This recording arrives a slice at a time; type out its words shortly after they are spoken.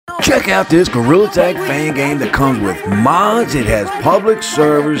Check out this Gorilla Tag fan game that comes with mods, it has public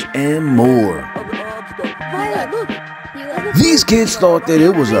servers, and more. These kids thought that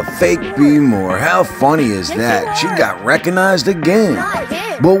it was a fake BmorE. How funny is that? She got recognized again.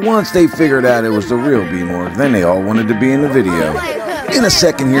 But once they figured out it was the real BmorE, then they all wanted to be in the video. In a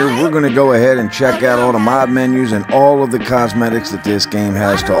second here, we're going to go ahead and check out all the mod menus and all of the cosmetics that this game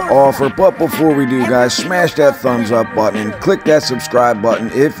has to offer. But before we do, guys, smash that thumbs up button and click that subscribe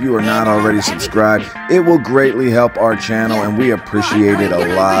button if you are not already subscribed. It will greatly help our channel and we appreciate it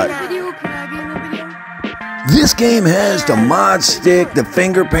a lot. This game has the mod stick, the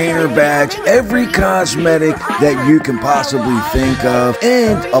finger painter badge, every cosmetic that you can possibly think of,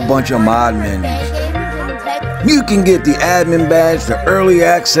 and a bunch of mod menus. You can get the admin badge, the early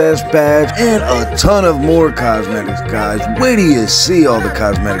access badge, and a ton of more cosmetics, guys. Wait till you see all the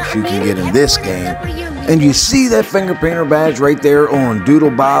cosmetics you can get in this game. And you see that finger painter badge right there on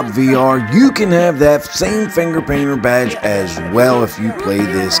Doodlebob VR. You can have that same finger painter badge as well if you play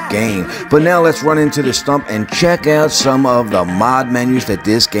this game. But now let's run into the stump and check out some of the mod menus that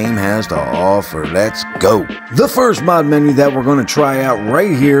this game has to offer. Let's go. The first mod menu that we're going to try out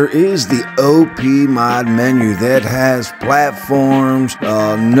right here is the OP mod menu that has platforms,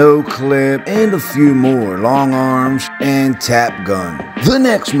 no clip, and a few more, long arms, and tap gun. The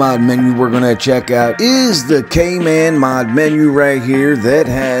next mod menu we're going to check out is the K-Man mod menu right here that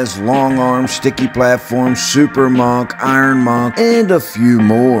has long arms, sticky platform, super monk, iron monk, and a few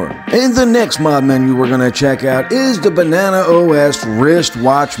more. And the next mod menu we're going to check out is the Banana OS wrist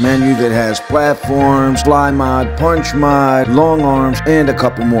watch menu that has platforms, fly mod, punch mod, long arms, and a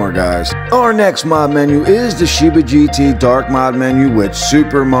couple more, guys. Our next mod menu is the Shiba GT dark mod menu with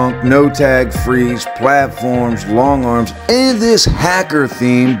super monk, no tag freeze, platforms, long arms, and this hacker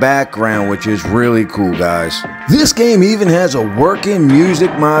theme background, which is really cool, guys. This game even has a working music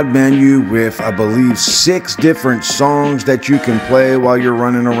mod menu with, I believe, 6 different songs that you can play while you're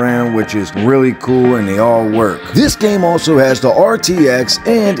running around, which is really cool, and they all work. This game also has the RTX,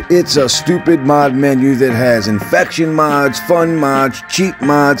 and it's a stupid mod menu that has infection mods, fun mods, cheat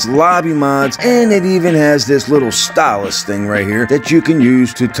mods, lobby mods, and it even has this little stylus thing right here that you can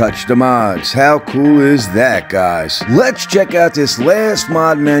use to touch the mods. How cool is that, guys? Let's check out this last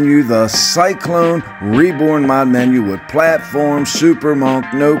mod menu, the Cyclone Reborn mod menu with platform, super monk,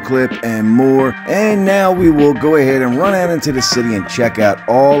 no clip, and more. And now we will go ahead and run out into the city and check out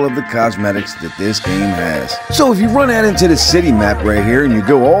all of the cosmetics that this game has. So if you run out into the city map right here and you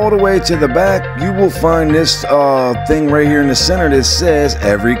go all the way to the back, you will find this thing right here in the center that says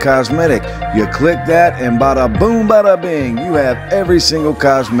every cosmetic. You click that and bada boom bada bing, you have every single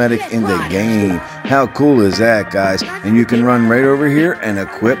cosmetic in the game. How cool is that, guys? And you can run right over here and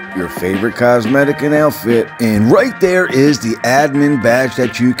equip your favorite cosmetic and outfit. And right there is the admin badge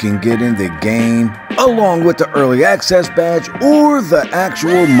that you can get in the game, along with the early access badge or the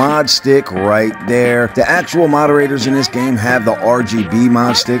actual mod stick right there. The actual moderators in this game have the RGB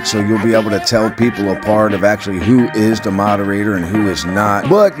mod stick, so you'll be able to tell people apart of actually who is the moderator and who is not.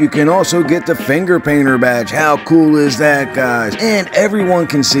 But you can also get the finger painter badge. How cool is that, guys? And everyone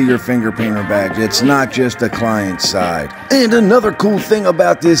can see your finger painter badge. It's not just the client side. And another cool thing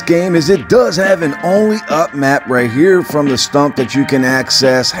about this game is it does have an only up map right here from the stump that you can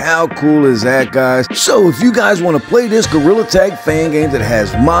access. How cool is that, guys? So if you guys want to play this Gorilla Tag fan game that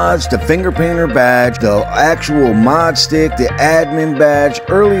has mods, the finger painter badge, the actual mod stick, the admin badge,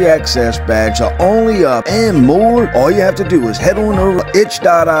 early access badge, the only up, and more, all you have to do is head on over to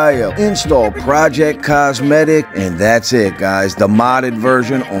itch.io, install Project Cosmetic, and that's it, guys. The modded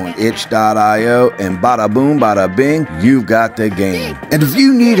version on itch.io, and bada boom, bada bing, you've got the game. And if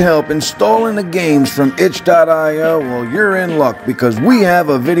you need help installing the games from itch.io, well, you're in luck because we have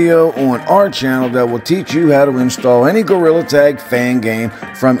a video on our channel that will teach you how to install any Gorilla Tag fan game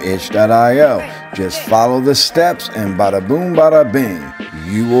from itch.io. Just follow the steps and bada boom, bada bing,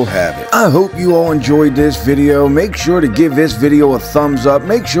 you will have it. I hope you all enjoyed this video. Make sure to give this video a thumbs up.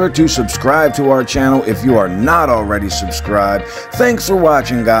 Make sure to subscribe to our channel if you are not already subscribed. Thanks for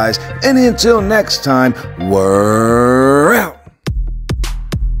watching, guys, and until next time, we're out.